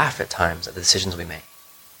or to laugh at times at the decisions we make.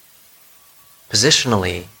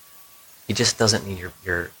 Positionally, he just doesn't need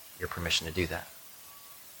your permission to do that.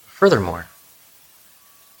 Furthermore,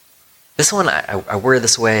 this one, I word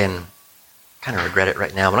this way and kind of regret it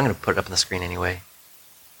right now, but I'm going to put it up on the screen anyway.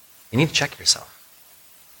 You need to check yourself.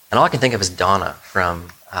 And all I can think of is Donna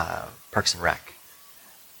from Parks and Rec.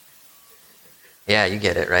 Yeah, you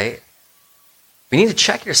get it, right? You need to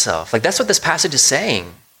check yourself. That's what this passage is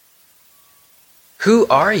saying. Who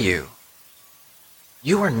are you?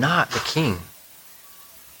 You are not the king.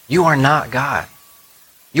 You are not God.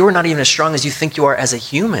 You are not even as strong as you think you are as a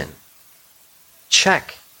human.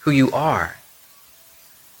 Check who you are.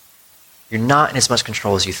 You're not in as much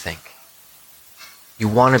control as you think. You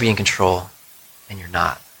want to be in control, and you're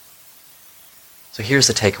not. So here's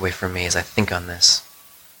the takeaway for me as I think on this.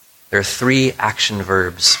 There are 3 action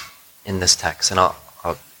verbs in this text, and I'll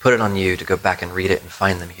put it on you to go back and read it and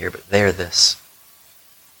find them here, but they're this.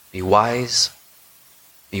 Be wise,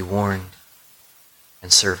 be warned,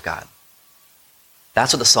 and serve God.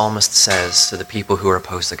 That's what the psalmist says to the people who are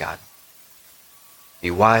opposed to God. Be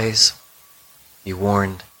wise, be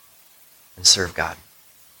warned, and serve God.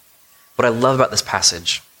 What I love about this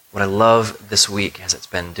passage, what I love this week as it's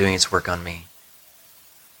been doing its work on me,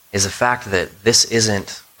 is the fact that this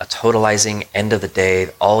isn't a totalizing, end of the day,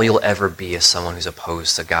 all you'll ever be is someone who's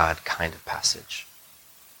opposed to God kind of passage.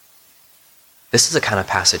 This is a kind of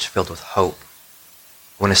passage filled with hope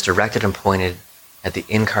when it's directed and pointed at the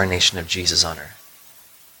incarnation of Jesus on earth.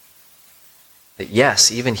 That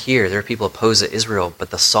yes, even here, there are people opposed to Israel, but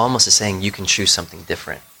the psalmist is saying you can choose something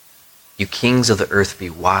different. You kings of the earth, be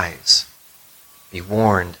wise, be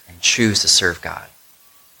warned, and choose to serve God.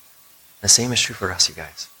 The same is true for us, you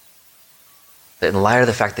guys. That in light of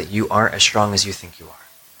the fact that you aren't as strong as you think you are,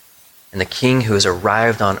 and the King who has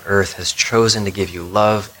arrived on earth has chosen to give you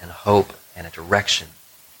love and hope and a direction,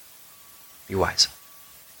 be wise,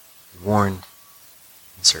 be warned,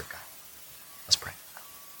 and serve God. Let's pray.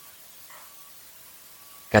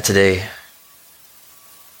 God, today,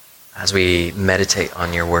 as we meditate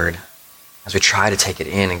on your word, as we try to take it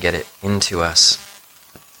in and get it into us,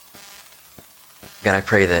 God, I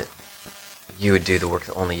pray that you would do the work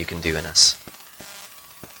that only you can do in us.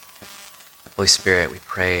 Holy Spirit, we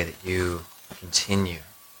pray that you continue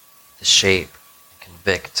to shape, and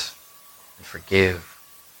convict, and forgive,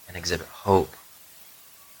 and exhibit hope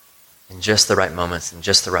in just the right moments, in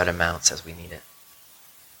just the right amounts as we need it.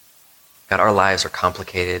 God, our lives are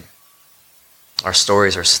complicated. Our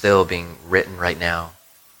stories are still being written right now.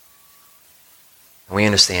 And we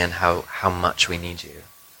understand how much we need you.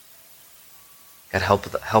 God,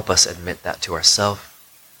 help us admit that to ourselves,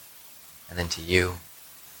 and then to you,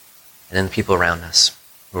 and then the people around us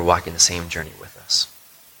who are walking the same journey with us.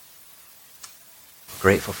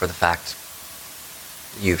 Grateful for the fact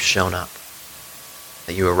that you've shown up,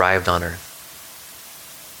 that you arrived on earth,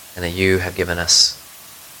 and that you have given us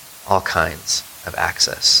all kinds of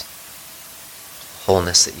access,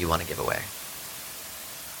 wholeness that you want to give away.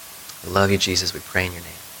 We love you, Jesus. We pray in your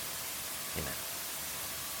name. Amen.